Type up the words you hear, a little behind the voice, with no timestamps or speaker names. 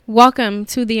Welcome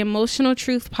to the Emotional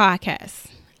Truth Podcast.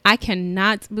 I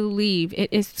cannot believe it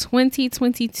is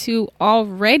 2022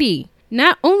 already.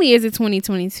 Not only is it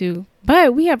 2022,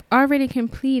 but we have already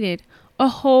completed a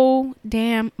whole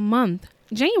damn month.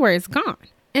 January is gone.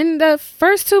 And the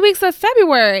first 2 weeks of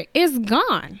February is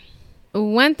gone.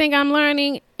 One thing I'm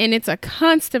learning, and it's a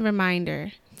constant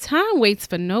reminder, time waits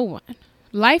for no one.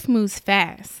 Life moves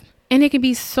fast, and it can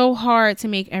be so hard to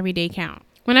make every day count.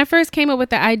 When I first came up with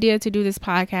the idea to do this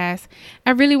podcast, I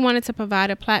really wanted to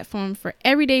provide a platform for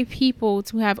everyday people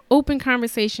to have open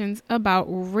conversations about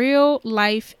real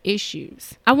life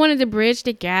issues. I wanted to bridge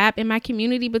the gap in my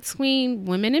community between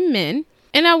women and men,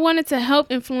 and I wanted to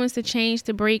help influence the change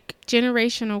to break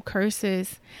generational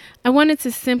curses. I wanted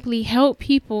to simply help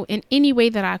people in any way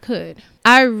that I could.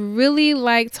 I really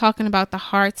like talking about the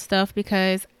hard stuff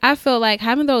because I feel like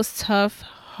having those tough,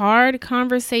 hard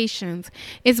conversations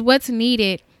is what's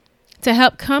needed to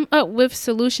help come up with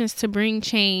solutions to bring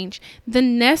change, the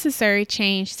necessary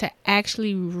change to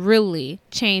actually really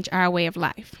change our way of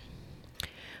life.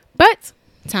 But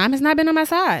time has not been on my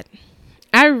side.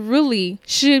 I really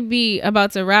should be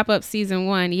about to wrap up season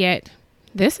 1, yet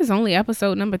this is only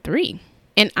episode number 3.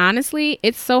 And honestly,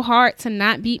 it's so hard to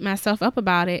not beat myself up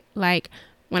about it. Like,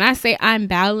 when I say I'm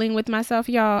battling with myself,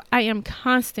 y'all, I am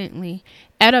constantly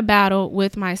at a battle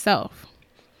with myself.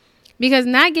 Because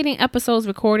not getting episodes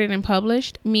recorded and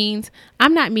published means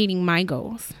I'm not meeting my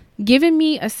goals. Giving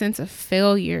me a sense of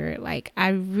failure, like I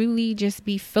really just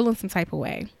be feeling some type of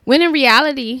way. When in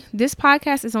reality, this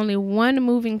podcast is only one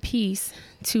moving piece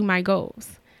to my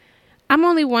goals. I'm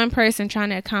only one person trying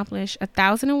to accomplish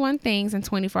 1,001 things in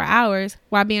 24 hours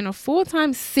while being a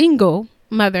full-time single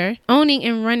mother, owning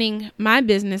and running my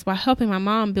business while helping my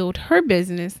mom build her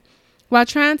business, while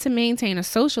trying to maintain a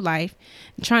social life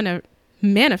and trying to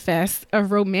manifest a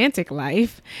romantic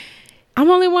life. I'm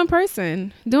only one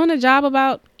person doing a job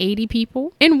about 80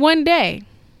 people in one day.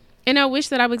 And I wish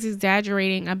that I was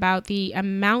exaggerating about the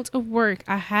amount of work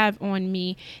I have on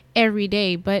me every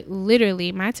day, but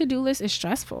literally my to-do list is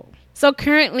stressful. So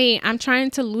currently I'm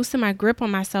trying to loosen my grip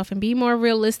on myself and be more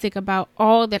realistic about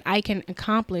all that I can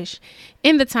accomplish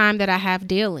in the time that I have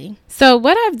daily. So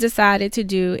what I've decided to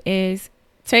do is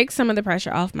take some of the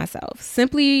pressure off myself.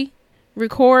 Simply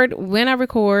record when I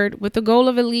record with the goal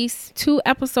of at least 2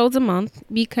 episodes a month,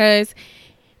 because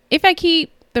if I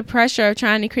keep the pressure of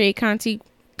trying to create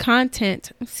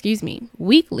content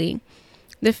weekly,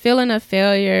 the feeling of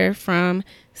failure from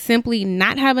simply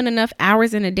not having enough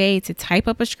hours in a day to type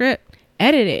up a script,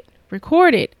 edit it,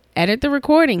 record it, edit the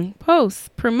recording,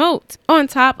 post, promote, on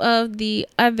top of the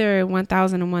other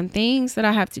 1,001 things that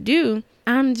I have to do,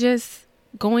 I'm just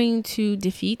going to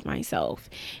defeat myself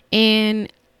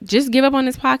and just give up on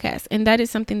this podcast. And that is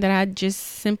something that I just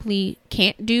simply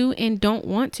can't do and don't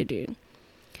want to do.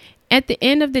 At the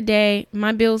end of the day,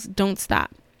 my bills don't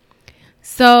stop.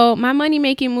 So my money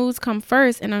making moves come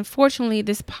first. And unfortunately,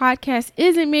 this podcast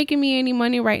isn't making me any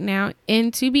money right now.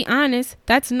 And to be honest,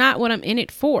 that's not what I'm in it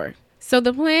for. So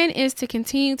the plan is to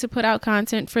continue to put out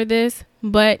content for this,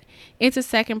 but it's a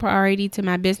second priority to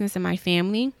my business and my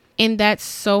family. And that's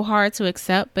so hard to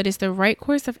accept, but it's the right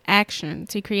course of action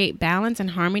to create balance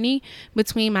and harmony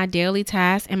between my daily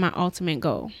tasks and my ultimate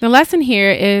goal. The lesson here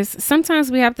is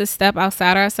sometimes we have to step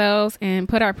outside ourselves and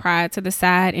put our pride to the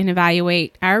side and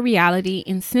evaluate our reality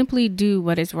and simply do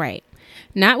what is right.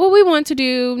 Not what we want to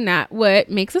do, not what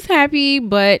makes us happy,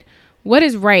 but what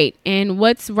is right and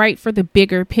what's right for the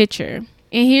bigger picture.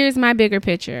 And here's my bigger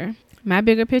picture. My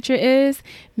bigger picture is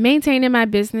maintaining my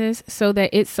business so that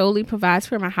it solely provides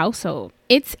for my household.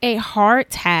 It's a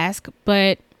hard task,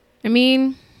 but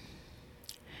being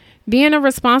a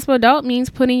responsible adult means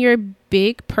putting your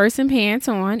big person pants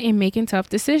on and making tough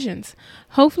decisions.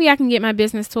 Hopefully I can get my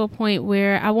business to a point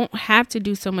where I won't have to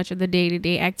do so much of the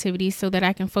day-to-day activities so that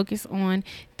I can focus on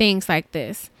things like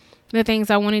this, the things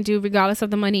I want to do regardless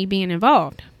of the money being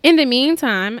involved. In the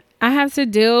meantime, I have to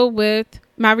deal with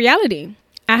my reality.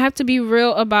 I have to be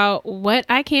real about what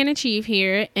I can achieve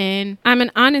here, and I'm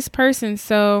an honest person,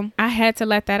 so I had to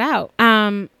let that out.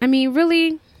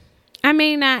 Really, I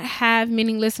may not have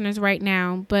many listeners right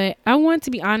now, but I want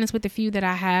to be honest with the few that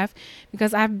I have,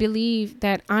 because I believe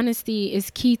that honesty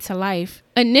is key to life.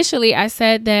 Initially, I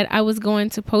said that I was going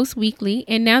to post weekly,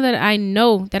 and now that I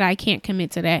know that I can't commit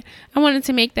to that, I wanted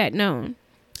to make that known.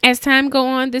 As time goes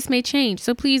on, this may change,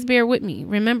 so please bear with me.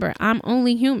 Remember, I'm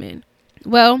only human.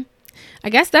 Well, I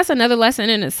guess that's another lesson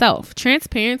in itself.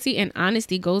 Transparency and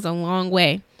honesty goes a long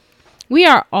way. We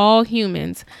are all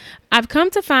humans. I've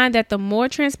come to find that the more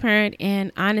transparent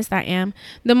and honest I am,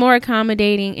 the more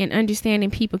accommodating and understanding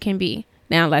people can be.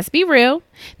 Now, let's be real.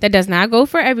 That does not go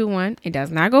for everyone. It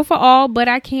does not go for all, but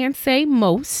I can say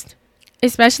most,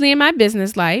 especially in my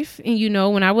business life. And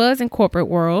when I was in corporate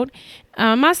world,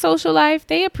 my social life,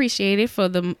 they appreciate it for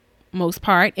the most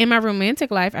part. In my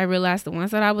romantic life, I realized the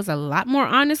ones that I was a lot more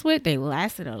honest with, they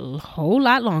lasted a whole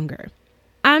lot longer.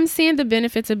 I'm seeing the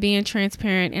benefits of being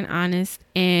transparent and honest.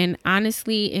 And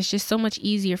honestly, it's just so much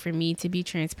easier for me to be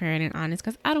transparent and honest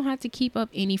because I don't have to keep up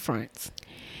any fronts.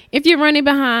 If you're running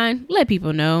behind, let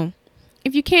people know.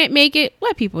 If you can't make it,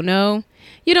 let people know.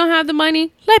 You don't have the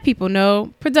money, let people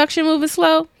know. Production moving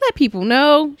slow, let people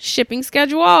know. Shipping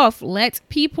schedule off, let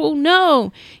people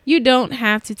know. You don't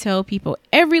have to tell people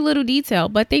every little detail,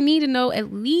 but they need to know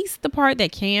at least the part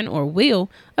that can or will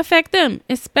affect them,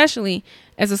 especially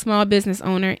as a small business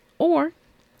owner or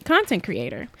content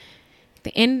creator. At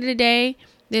the end of the day,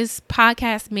 this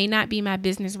podcast may not be my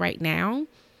business right now,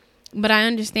 but I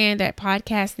understand that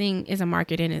podcasting is a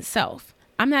market in itself.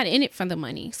 I'm not in it for the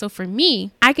money. So for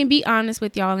me, I can be honest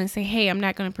with y'all and say, hey, I'm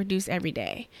not going to produce every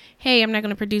day. Hey, I'm not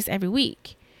going to produce every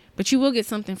week. But you will get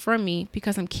something from me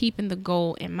because I'm keeping the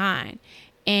goal in mind.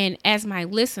 And as my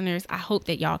listeners, I hope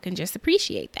that y'all can just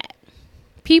appreciate that.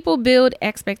 People build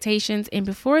expectations, and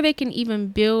before they can even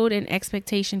build an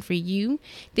expectation for you,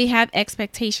 they have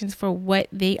expectations for what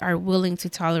they are willing to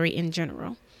tolerate in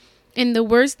general. And the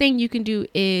worst thing you can do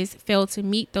is fail to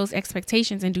meet those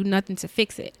expectations and do nothing to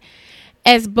fix it.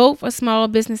 As both a small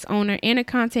business owner and a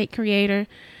content creator,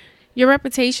 your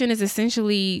reputation is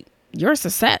essentially your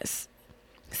success.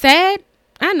 Sad?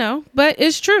 I know, but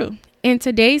it's true. In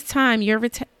today's time, your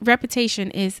reputation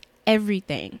is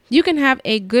everything. You can have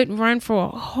a good run for a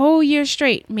whole year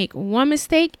straight, make one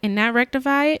mistake and not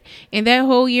rectify it, and that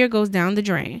whole year goes down the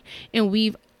drain. And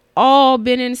we've all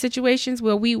been in situations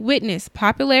where we witness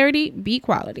popularity beat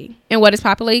quality. And what is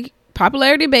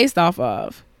popularity based off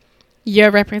of?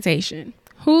 Your reputation,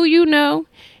 who you know,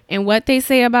 and what they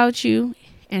say about you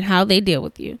and how they deal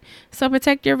with you. So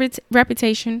protect your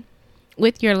reputation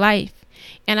with your life.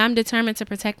 And I'm determined to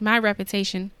protect my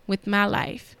reputation with my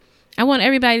life. I want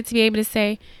everybody to be able to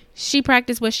say, she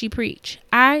practiced what she preached.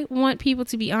 I want people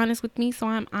to be honest with me, so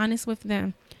I'm honest with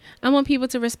them. I want people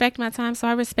to respect my time, so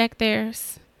I respect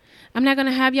theirs. I'm not going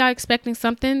to have y'all expecting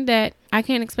something that I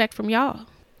can't expect from y'all.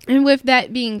 And with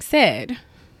that being said,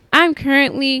 I'm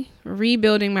currently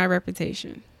rebuilding my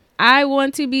reputation. I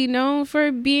want to be known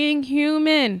for being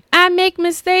human. I make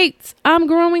mistakes. I'm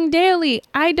growing daily.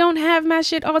 I don't have my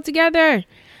shit all together.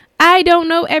 I don't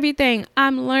know everything.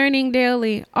 I'm learning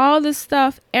daily. All the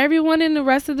stuff everyone in the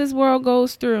rest of this world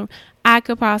goes through, I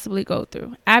could possibly go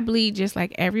through. I bleed just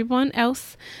like everyone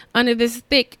else under this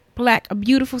thick, black,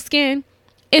 beautiful skin.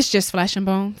 It's just flesh and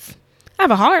bones. I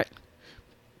have a heart,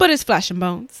 but it's flesh and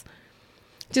bones.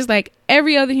 Just like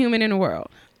every other human in the world.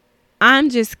 I'm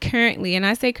just currently, and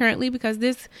I say currently because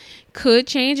this could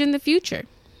change in the future,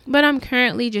 but I'm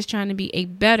currently just trying to be a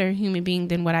better human being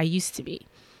than what I used to be.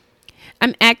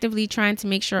 I'm actively trying to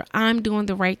make sure I'm doing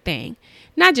the right thing,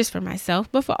 not just for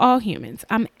myself, but for all humans.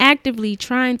 I'm actively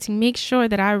trying to make sure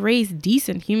that I raise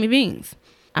decent human beings.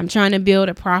 I'm trying to build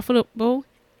a profitable,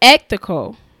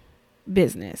 ethical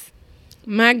business.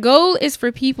 My goal is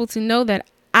for people to know that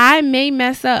I may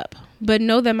mess up, but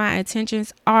know that my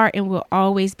intentions are and will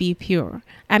always be pure.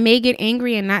 I may get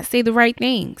angry and not say the right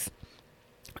things.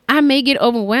 I may get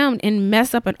overwhelmed and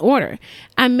mess up an order.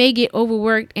 I may get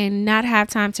overworked and not have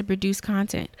time to produce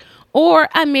content. Or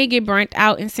I may get burnt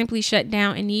out and simply shut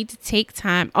down and need to take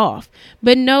time off.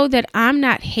 But know that I'm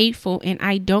not hateful and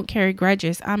I don't carry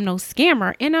grudges. I'm no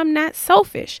scammer and I'm not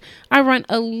selfish. I run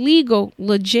a legal,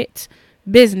 legit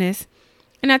business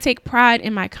and I take pride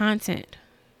in my content.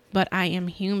 But I am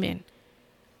human.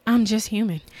 I'm just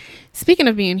human. Speaking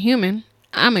of being human,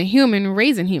 I'm a human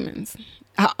raising humans.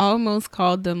 I almost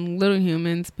called them little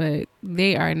humans, but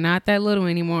they are not that little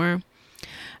anymore.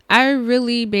 I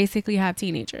really basically have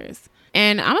teenagers.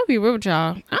 And I'm going to be real with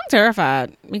y'all. I'm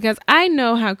terrified because I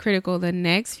know how critical the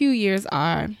next few years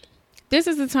are. This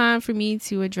is the time for me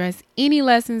to address any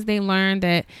lessons they learn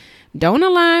that don't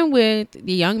align with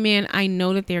the young man I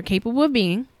know that they're capable of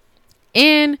being.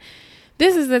 And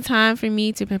this is the time for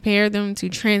me to prepare them to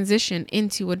transition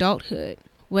into adulthood.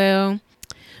 Well,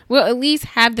 at least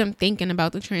have them thinking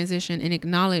about the transition and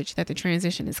acknowledge that the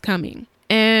transition is coming.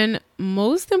 And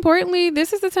most importantly,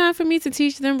 this is the time for me to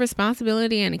teach them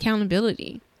responsibility and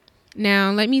accountability.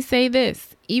 Now, let me say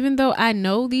this. Even though I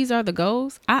know these are the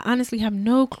goals, I honestly have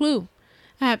no clue.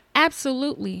 I have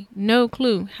absolutely no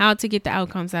clue how to get the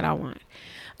outcomes that I want.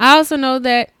 I also know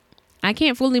that I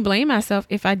can't fully blame myself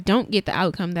if I don't get the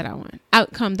outcome that I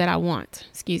want.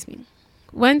 Excuse me.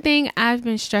 One thing I've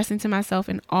been stressing to myself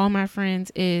and all my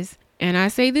friends is and I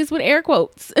say this with air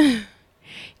quotes,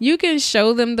 you can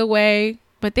show them the way,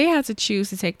 but they have to choose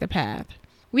to take the path.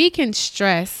 We can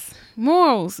stress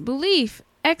morals, belief,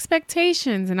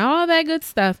 expectations, and all that good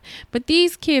stuff, but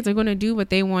these kids are going to do what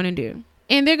they want to do.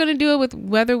 And they're going to do it with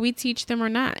whether we teach them or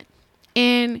not.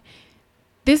 And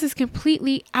this is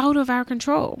completely out of our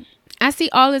control. I see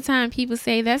all the time people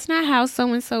say that's not how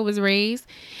so-and-so was raised.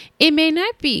 It may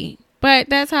not be, but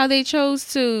that's how they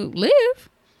chose to live.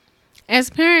 As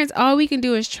parents, all we can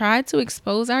do is try to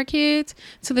expose our kids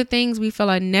to the things we feel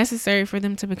are necessary for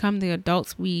them to become the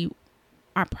adults we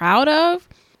are proud of.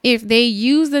 If they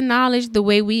use the knowledge the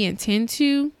way we intend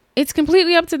to, it's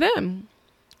completely up to them.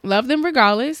 Love them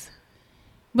regardless,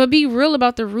 but be real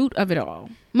about the root of it all.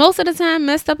 Most of the time,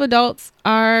 messed up adults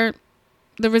are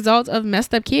the result of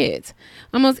messed up kids.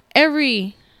 Almost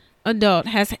every adult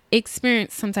has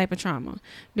experienced some type of trauma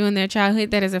during their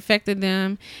childhood that has affected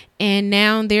them, and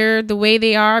now they're the way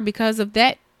they are because of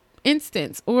that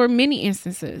instance or many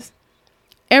instances.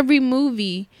 Every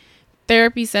movie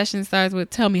therapy session starts with,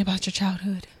 tell me about your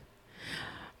childhood.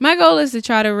 My goal is to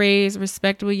try to raise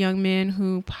respectable young men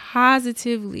who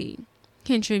positively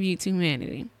contribute to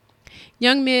humanity.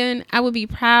 Young men I would be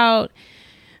proud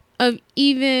of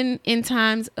even in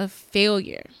times of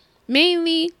failure.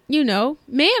 Mainly,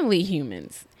 manly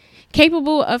humans,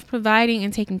 capable of providing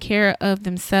and taking care of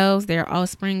themselves, their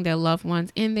offspring, their loved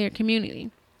ones, and their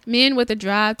community. Men with a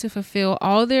drive to fulfill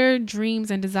all their dreams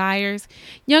and desires.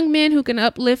 Young men who can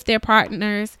uplift their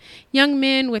partners. Young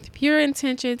men with pure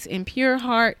intentions and pure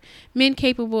heart. Men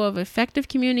capable of effective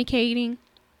communicating.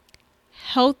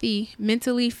 Healthy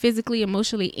mentally, physically,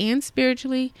 emotionally, and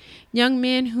spiritually. Young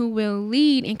men who will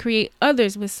lead and create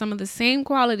others with some of the same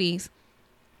qualities.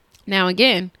 Now,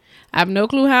 again, I have no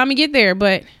clue how I'm going to get there,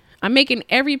 but I'm making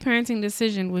every parenting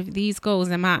decision with these goals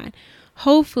in mind.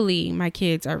 Hopefully, my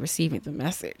kids are receiving the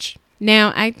message.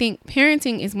 Now, I think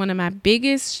parenting is one of my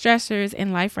biggest stressors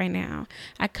in life right now.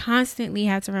 I constantly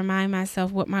have to remind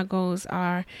myself what my goals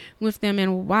are with them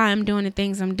and why I'm doing the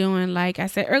things I'm doing. Like I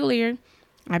said earlier,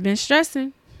 I've been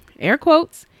stressing, air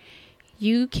quotes.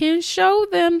 You can show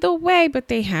them the way, but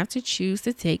they have to choose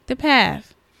to take the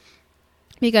path.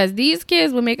 Because these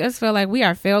kids will make us feel like we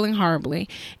are failing horribly.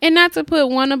 And not to put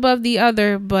one above the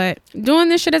other, but doing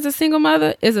this shit as a single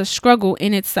mother is a struggle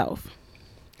in itself.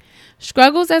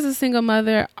 Struggles as a single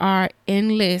mother are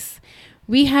endless.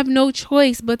 We have no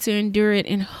choice but to endure it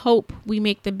and hope we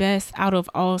make the best out of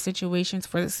all situations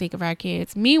for the sake of our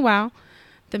kids. Meanwhile,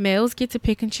 the males get to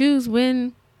pick and choose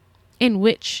when and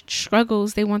which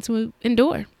struggles they want to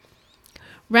endure.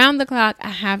 Round the clock, I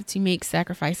have to make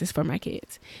sacrifices for my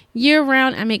kids. Year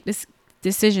round, I make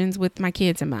decisions with my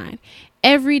kids in mind.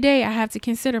 Every day, I have to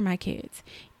consider my kids.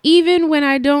 Even when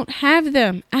I don't have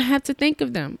them, I have to think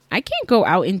of them. I can't go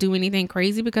out and do anything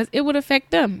crazy because it would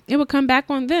affect them. It would come back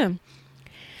on them.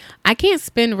 I can't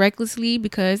spend recklessly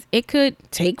because it could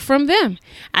take from them.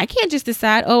 I can't just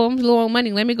decide, I'm low on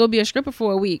money, let me go be a stripper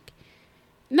for a week.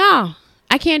 No,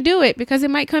 I can't do it because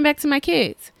it might come back to my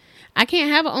kids. I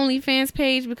can't have an OnlyFans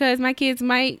page because my kids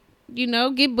might,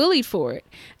 get bullied for it.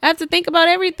 I have to think about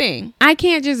everything. I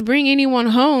can't just bring anyone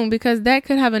home because that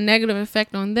could have a negative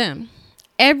effect on them.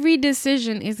 Every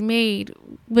decision is made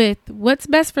with what's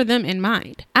best for them in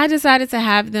mind. I decided to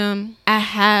have them. I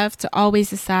have to always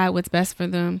decide what's best for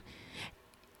them.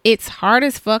 It's hard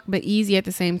as fuck, but easy at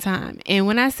the same time. And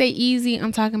when I say easy,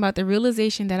 I'm talking about the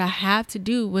realization that I have to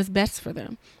do what's best for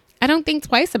them. I don't think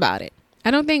twice about it. I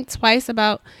don't think twice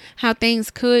about how things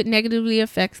could negatively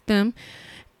affect them.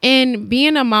 And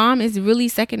being a mom is really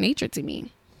second nature to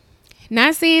me.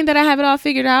 Not saying that I have it all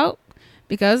figured out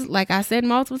because, like I said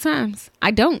multiple times, I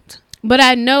don't. But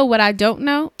I know what I don't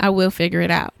know, I will figure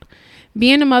it out.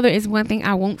 Being a mother is one thing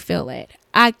I won't fail at.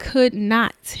 I could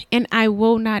not and I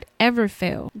will not ever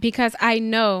fail because I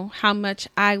know how much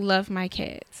I love my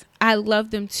kids. I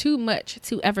love them too much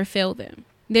to ever fail them.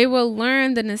 They will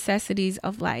learn the necessities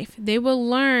of life. They will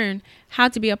learn how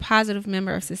to be a positive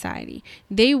member of society.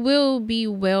 They will be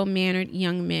well-mannered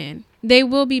young men. They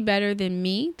will be better than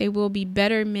me. They will be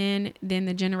better men than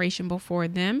the generation before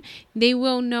them. They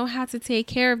will know how to take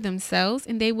care of themselves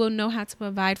and they will know how to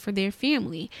provide for their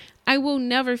family. I will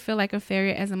never feel like a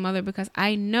failure as a mother because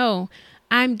I know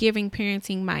I'm giving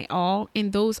parenting my all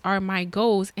and those are my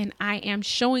goals and I am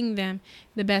showing them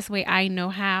the best way I know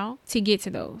how to get to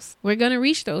those. We're going to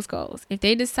reach those goals. If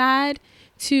they decide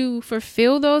to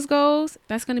fulfill those goals,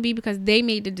 that's going to be because they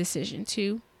made the decision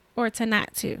to or to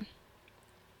not to.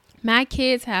 My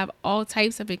kids have all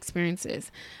types of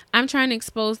experiences. I'm trying to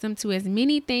expose them to as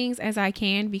many things as I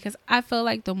can because I feel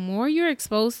like the more you're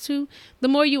exposed to, the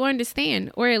more you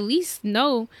understand or at least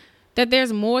know that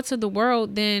there's more to the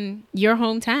world than your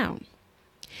hometown.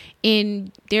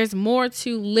 And there's more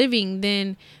to living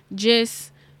than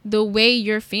just the way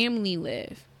your family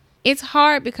live. It's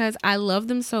hard because I love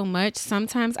them so much.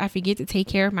 Sometimes I forget to take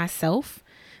care of myself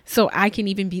so I can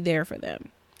even be there for them.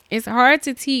 It's hard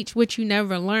to teach what you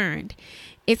never learned.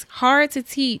 It's hard to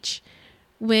teach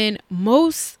when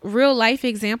most real life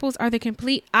examples are the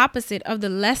complete opposite of the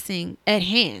lesson at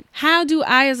hand. How do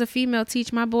I as a female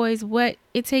teach my boys what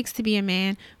it takes to be a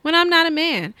man when I'm not a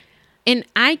man? And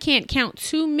I can't count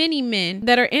too many men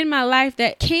that are in my life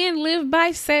that can live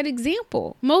by said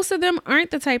example. Most of them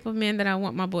aren't the type of men that I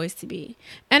want my boys to be.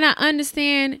 And I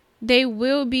understand they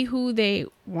will be who they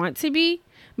want to be.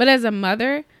 But as a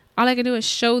mother, all I can do is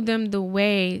show them the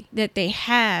way that they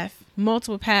have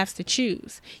multiple paths to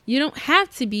choose. You don't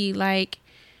have to be like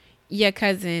your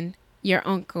cousin, your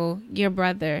uncle, your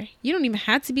brother. You don't even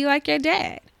have to be like your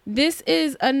dad. This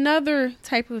is another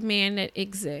type of man that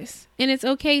exists, and it's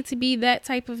okay to be that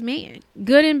type of man.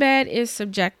 Good and bad is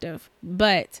subjective,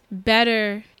 but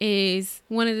better is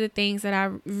one of the things that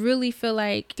I really feel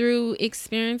like through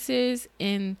experiences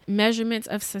and measurements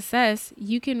of success,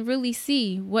 you can really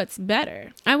see what's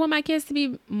better. I want my kids to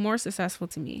be more successful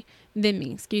than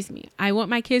me. I want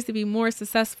my kids to be more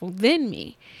successful than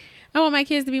me. I want my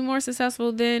kids to be more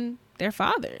successful than their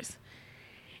fathers.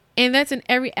 And that's in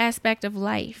every aspect of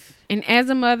life. And as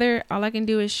a mother, all I can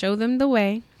do is show them the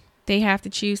way. They have to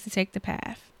choose to take the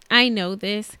path. I know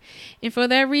this. And for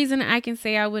that reason, I can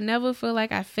say I would never feel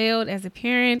like I failed as a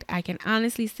parent. I can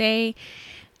honestly say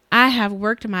I have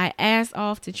worked my ass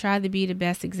off to try to be the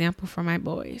best example for my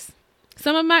boys.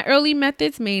 Some of my early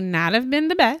methods may not have been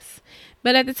the best,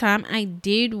 but at the time I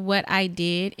did what I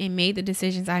did and made the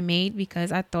decisions I made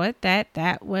because I thought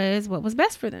that was what was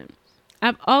best for them.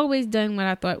 I've always done what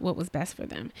I thought what was best for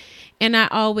them. And I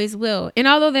always will. And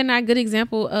although they're not a good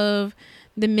example of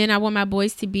the men I want my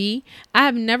boys to be, I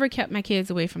have never kept my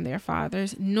kids away from their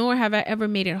fathers, nor have I ever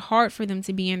made it hard for them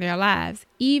to be in their lives,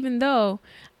 even though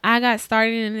I got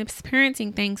started in this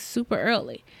parenting thing super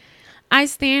early. I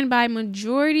stand by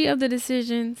majority of the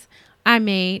decisions I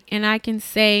made, and I can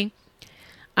say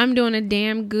I'm doing a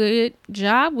damn good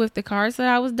job with the cards that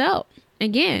I was dealt.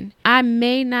 Again, I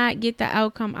may not get the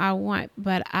outcome I want,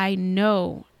 but I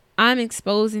know I'm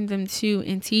exposing them to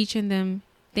and teaching them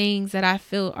things that I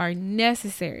feel are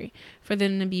necessary for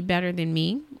them to be better than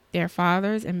me, their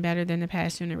fathers, and better than the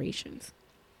past generations.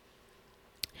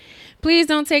 Please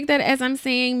don't take that as I'm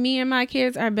saying me and my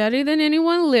kids are better than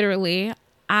anyone, literally.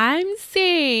 I'm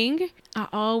saying I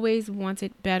always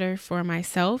wanted better for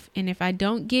myself, and if I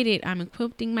don't get it, I'm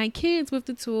equipping my kids with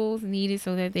the tools needed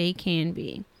so that they can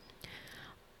be.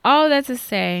 All that to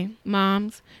say,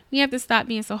 moms, we have to stop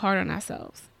being so hard on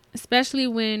ourselves, especially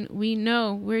when we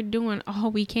know we're doing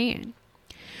all we can.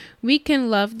 We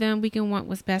can love them. We can want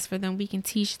what's best for them. We can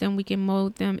teach them. We can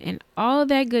mold them and all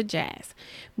that good jazz.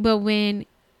 But when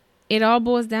it all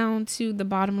boils down to the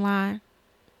bottom line,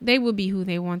 they will be who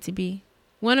they want to be.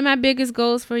 One of my biggest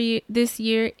goals for this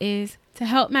year is to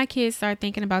help my kids start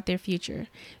thinking about their future.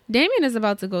 Damien is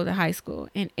about to go to high school,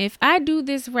 and if I do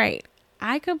this right,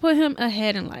 I could put him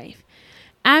ahead in life.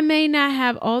 I may not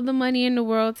have all the money in the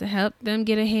world to help them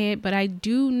get ahead, but I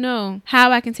do know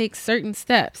how I can take certain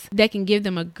steps that can give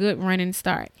them a good running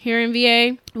start. Here in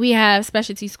VA, we have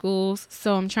specialty schools,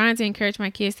 so I'm trying to encourage my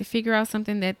kids to figure out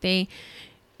something that they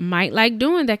might like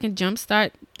doing that can jumpstart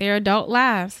their adult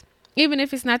lives. Even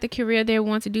if it's not the career they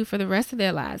want to do for the rest of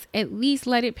their lives, at least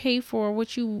let it pay for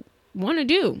what you want to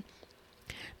do.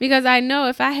 Because I know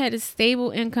if I had a stable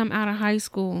income out of high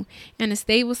school and a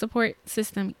stable support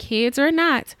system, kids or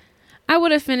not, I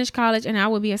would have finished college and I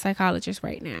would be a psychologist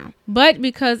right now. But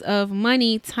because of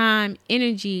money, time,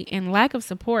 energy, and lack of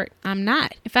support, I'm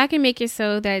not. If I can make it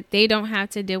so that they don't have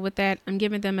to deal with that, I'm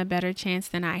giving them a better chance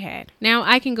than I had. Now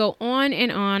I can go on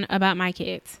and on about my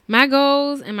kids, my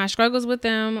goals and my struggles with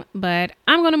them, but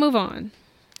I'm going to move on.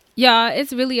 Y'all,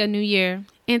 it's really a new year.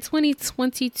 And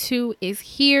 2022 is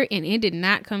here and it did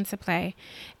not come to play.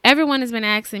 Everyone has been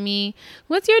asking me,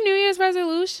 what's your New Year's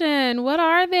resolution? What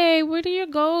are they? What are your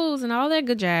goals? And all that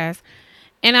good jazz.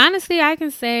 And honestly, I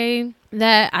can say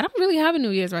that I don't really have a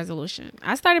New Year's resolution.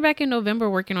 I started back in November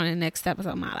working on the next steps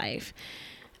of my life.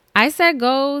 I set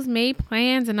goals, made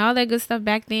plans, and all that good stuff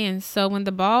back then. So when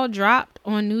the ball dropped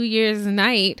on New Year's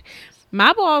night,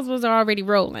 my balls was already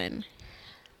rolling.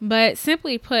 But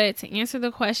simply put, to answer the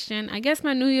question, I guess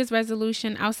my New Year's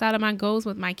resolution outside of my goals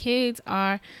with my kids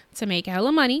are to make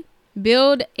hella money,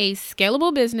 build a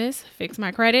scalable business, fix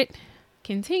my credit,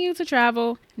 continue to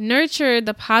travel, nurture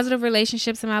the positive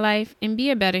relationships in my life, and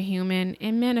be a better human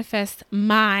and manifest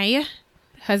my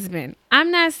husband.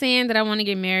 I'm not saying that I want to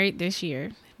get married this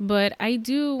year, but I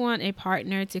do want a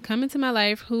partner to come into my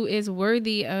life who is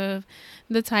worthy of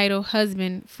the title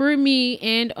husband for me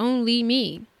and only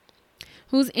me,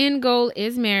 whose end goal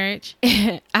is marriage.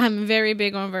 I'm very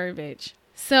big on verbiage,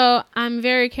 so I'm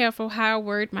very careful how I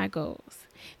word my goals.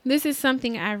 This is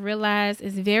something I realized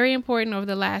is very important over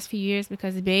the last few years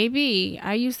because, baby,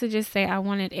 I used to just say I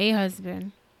wanted a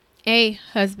husband.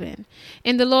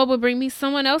 And the Lord would bring me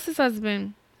someone else's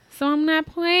husband. So I'm not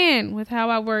playing with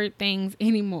how I word things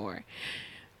anymore,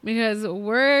 because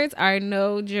words are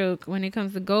no joke when it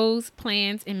comes to goals,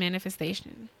 plans, and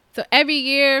manifestation. So every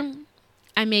year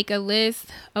I make a list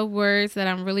of words that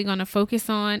I'm really going to focus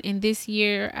on. And this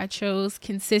year I chose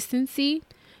consistency,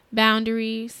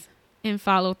 boundaries, and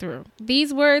follow through.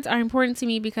 These words are important to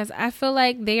me because I feel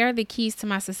like they are the keys to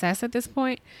my success at this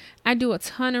point. I do a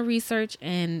ton of research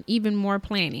and even more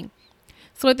planning.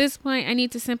 So at this point, I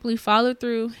need to simply follow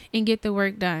through and get the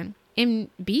work done and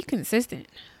be consistent.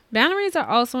 Boundaries are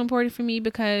also important for me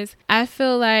because I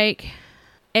feel like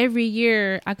every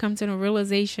year I come to the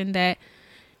realization that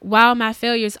while my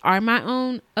failures are my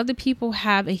own, other people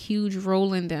have a huge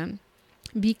role in them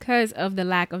because of the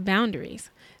lack of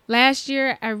boundaries. Last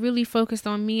year, I really focused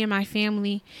on me and my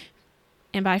family.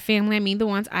 And by family, I mean the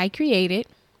ones I created.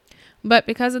 But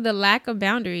because of the lack of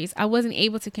boundaries, I wasn't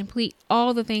able to complete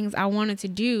all the things I wanted to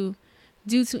do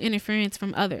due to interference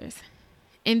from others.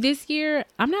 And this year,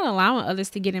 I'm not allowing others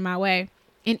to get in my way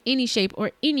in any shape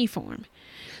or any form.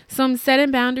 So I'm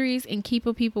setting boundaries and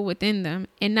keeping people within them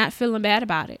and not feeling bad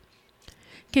about it.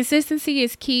 Consistency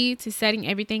is key to setting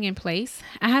everything in place.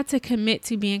 I had to commit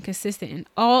to being consistent in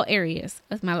all areas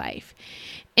of my life.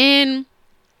 And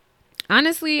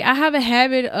honestly, I have a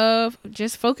habit of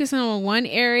just focusing on one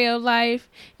area of life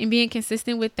and being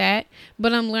consistent with that.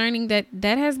 But I'm learning that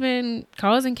has been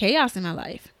causing chaos in my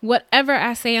life. Whatever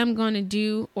I say I'm going to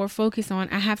do or focus on,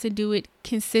 I have to do it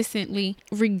consistently,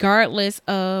 regardless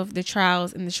of the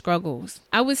trials and the struggles.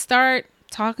 I would start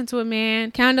talking to a man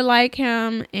kind of like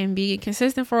him and be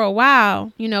consistent for a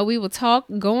while. You know, we would talk,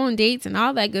 go on dates and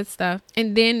all that good stuff.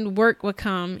 And then work would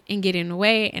come and get in the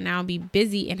way and I'll be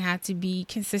busy and have to be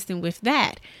consistent with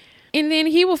that. And then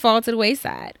he will fall to the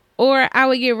wayside. Or I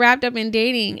would get wrapped up in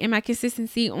dating and my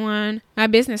consistency on my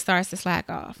business starts to slack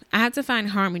off. I have to find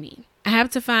harmony. I have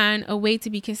to find a way to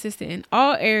be consistent in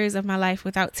all areas of my life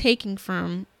without taking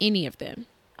from any of them.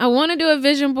 I want to do a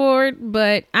vision board,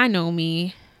 but I know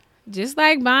me. Just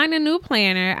like buying a new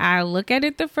planner, I look at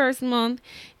it the first month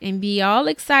and be all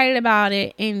excited about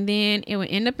it, and then it will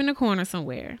end up in a corner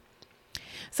somewhere.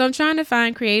 So I'm trying to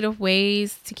find creative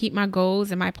ways to keep my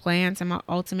goals and my plans and my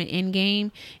ultimate end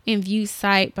game in view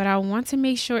sight, but I want to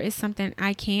make sure it's something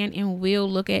I can and will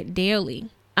look at daily.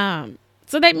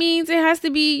 So that means it has to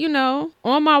be, you know,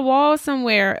 on my wall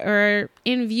somewhere or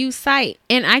in view sight.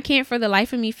 And I can't for the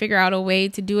life of me figure out a way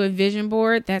to do a vision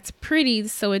board that's pretty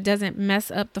so it doesn't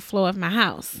mess up the flow of my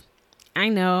house. I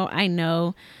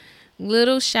know.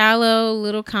 Little shallow,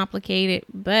 little complicated.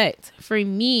 But for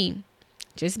me,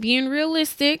 just being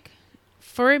realistic,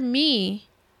 for me,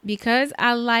 because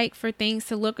I like for things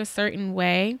to look a certain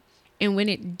way, and when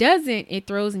it doesn't, it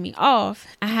throws me off.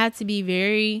 I had to be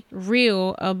very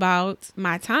real about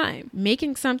my time.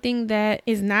 Making something that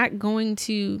is not going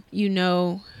to, you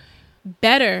know,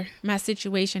 better my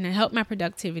situation and help my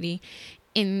productivity.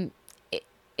 And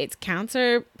it's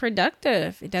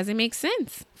counterproductive. It doesn't make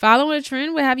sense. Following a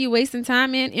trend will have you wasting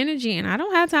time and energy. And I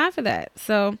don't have time for that.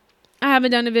 So I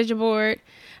haven't done a vision board.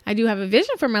 I do have a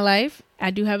vision for my life. I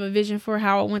do have a vision for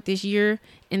how I want this year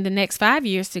and the next 5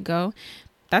 years to go.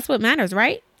 That's what matters,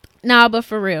 right? No, but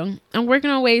for real, I'm working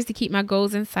on ways to keep my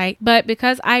goals in sight. But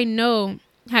because I know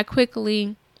how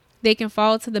quickly they can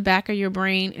fall to the back of your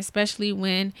brain, especially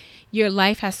when your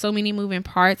life has so many moving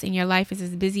parts and your life is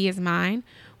as busy as mine.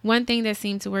 One thing that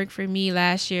seemed to work for me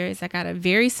last year is I got a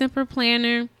very simple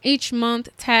planner. Each month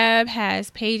tab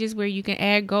has pages where you can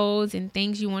add goals and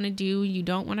things you want to do, you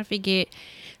don't want to forget.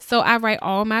 So I write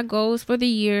all my goals for the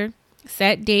year,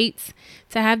 set dates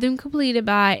to have them completed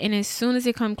by, and as soon as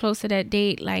it come close to that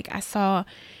date, like I saw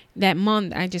that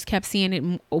month, I just kept seeing it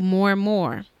more and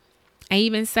more. I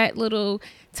even set little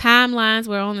timelines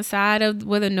where on the side of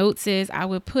where the notes is, I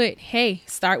would put, hey,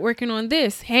 start working on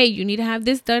this. Hey, you need to have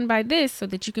this done by this so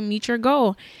that you can meet your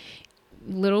goal.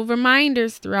 Little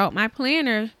reminders throughout my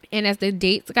planner. And as the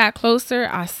dates got closer,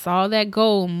 I saw that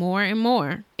goal more and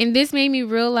more. And this made me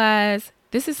realize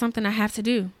this is something I have to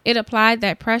do. It applied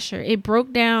that pressure. It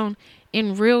broke down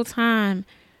in real time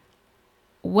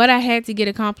what I had to get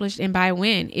accomplished and by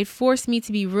when. It forced me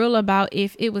to be real about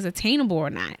if it was attainable or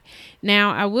not.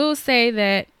 Now, I will say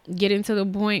that getting to the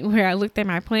point where I looked at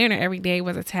my planner every day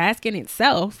was a task in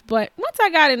itself. But once I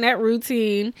got in that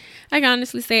routine, I can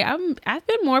honestly say I've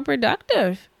been more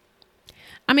productive.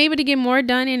 I'm able to get more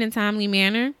done in a timely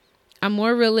manner. I'm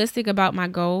more realistic about my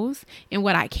goals and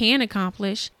what I can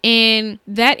accomplish. And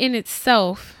that in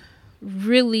itself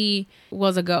really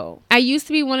was a goal. I used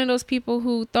to be one of those people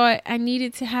who thought I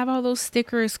needed to have all those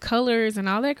stickers, colors, and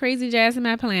all that crazy jazz in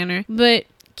my planner. But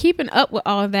keeping up with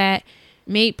all that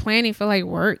made planning feel like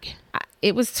work.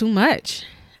 It was too much.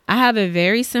 I have a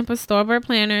very simple store-bought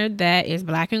planner that is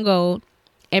black and gold.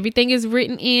 Everything is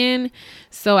written in,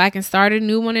 so I can start a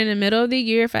new one in the middle of the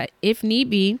year if need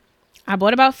be. I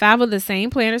bought about 5 of the same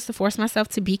planners to force myself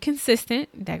to be consistent.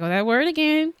 There go that word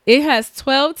again. It has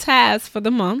 12 tabs for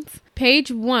the month.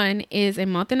 Page 1 is a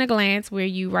month in a glance where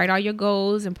you write all your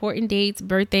goals, important dates,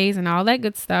 birthdays, and all that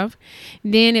good stuff.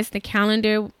 Then it's the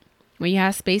calendar where you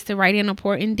have space to write in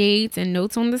important dates and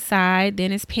notes on the side.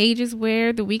 Then it's pages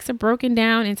where the weeks are broken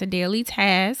down into daily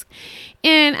tasks.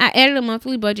 And I added a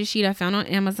monthly budget sheet I found on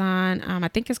Amazon. I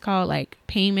think it's called like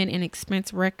payment and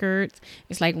expense records.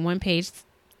 It's like 1-page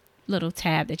little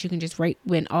tab that you can just write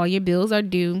when all your bills are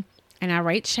due. And I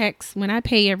write checks when I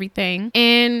pay everything.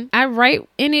 And I write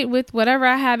in it with whatever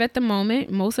I have at the moment.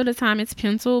 Most of the time it's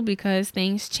pencil because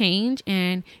things change.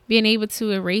 And being able to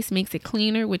erase makes it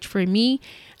cleaner, which for me,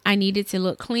 I needed to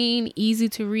look clean, easy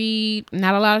to read,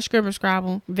 not a lot of scribble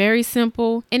scrabble, very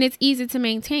simple, and it's easy to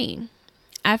maintain.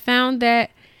 I found that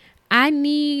I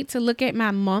need to look at my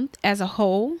month as a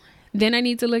whole. Then I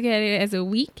need to look at it as a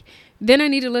week. Then I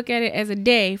need to look at it as a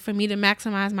day for me to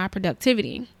maximize my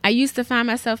productivity. I used to find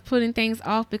myself putting things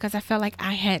off because I felt like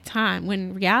I had time,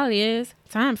 when reality is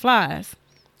time flies.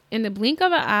 In the blink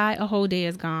of an eye, a whole day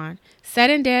is gone.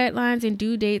 Setting deadlines and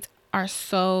due dates are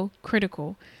so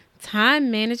critical. Time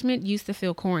management used to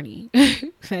feel corny,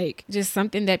 like just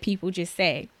something that people just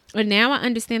say. But now I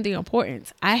understand the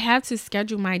importance. I have to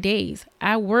schedule my days.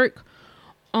 I work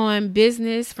on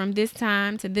business from this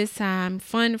time to this time.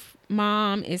 Fun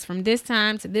mom is from this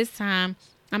time to this time.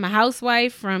 I'm a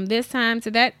housewife from this time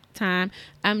to that time.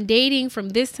 I'm dating from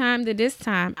this time to this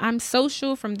time. I'm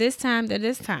social from this time to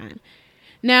this time.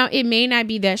 Now, it may not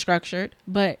be that structured,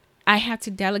 but I have to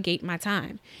delegate my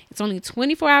time. It's only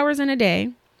 24 hours in a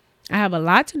day. I have a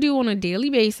lot to do on a daily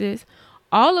basis,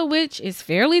 all of which is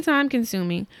fairly time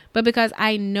consuming, but because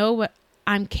I know what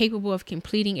I'm capable of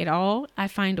completing it all, I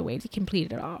find a way to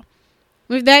complete it all.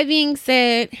 With that being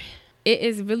said, it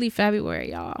is really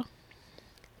February, y'all.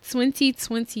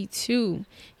 2022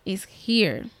 is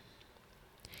here.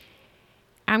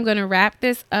 I'm going to wrap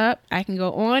this up. I can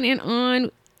go on and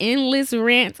on, endless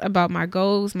rants about my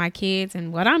goals, my kids,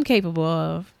 and what I'm capable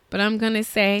of. But I'm going to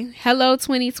say, hello,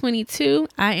 2022.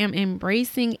 I am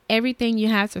embracing everything you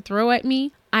have to throw at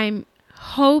me. I'm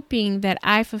hoping that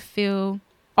I fulfill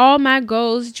all my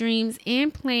goals, dreams,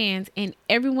 and plans, and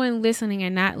everyone listening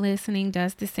and not listening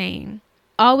does the same.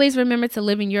 Always remember to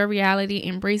live in your reality,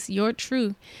 embrace your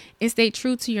truth, and stay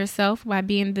true to yourself while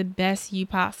being the best you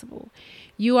possible.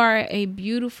 You are a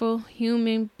beautiful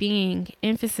human being.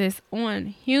 Emphasis on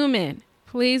human.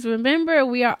 Please remember,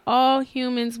 we are all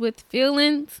humans with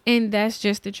feelings, and that's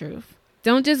just the truth.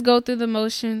 Don't just go through the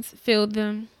motions, feel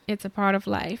them. It's a part of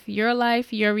life, your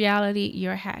reality,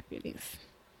 your happiness.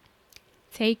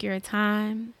 Take your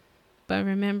time, but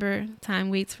remember, time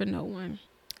waits for no one.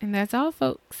 And that's all,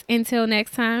 folks. Until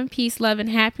next time, peace, love, and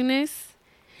happiness.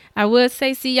 I would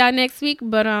say see y'all next week,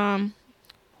 but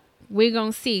we're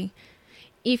going to see.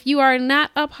 If you are not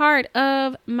a part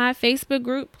of my Facebook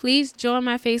group, please join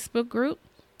my Facebook group,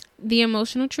 The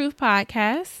Emotional Truth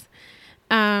Podcast.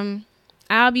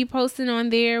 I'll be posting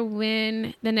on there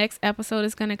when the next episode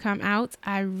is going to come out.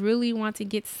 I really want to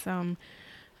get some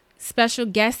special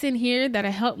guests in here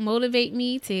that'll help motivate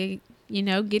me to,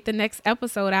 get the next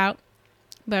episode out.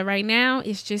 But right now,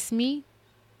 it's just me.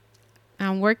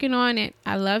 I'm working on it.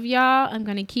 I love y'all. I'm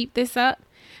going to keep this up.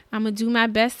 I'm going to do my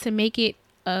best to make it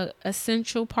a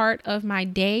essential part of my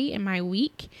day and my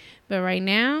week. But right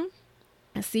now,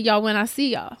 I see y'all when I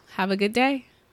see y'all. Have a good day.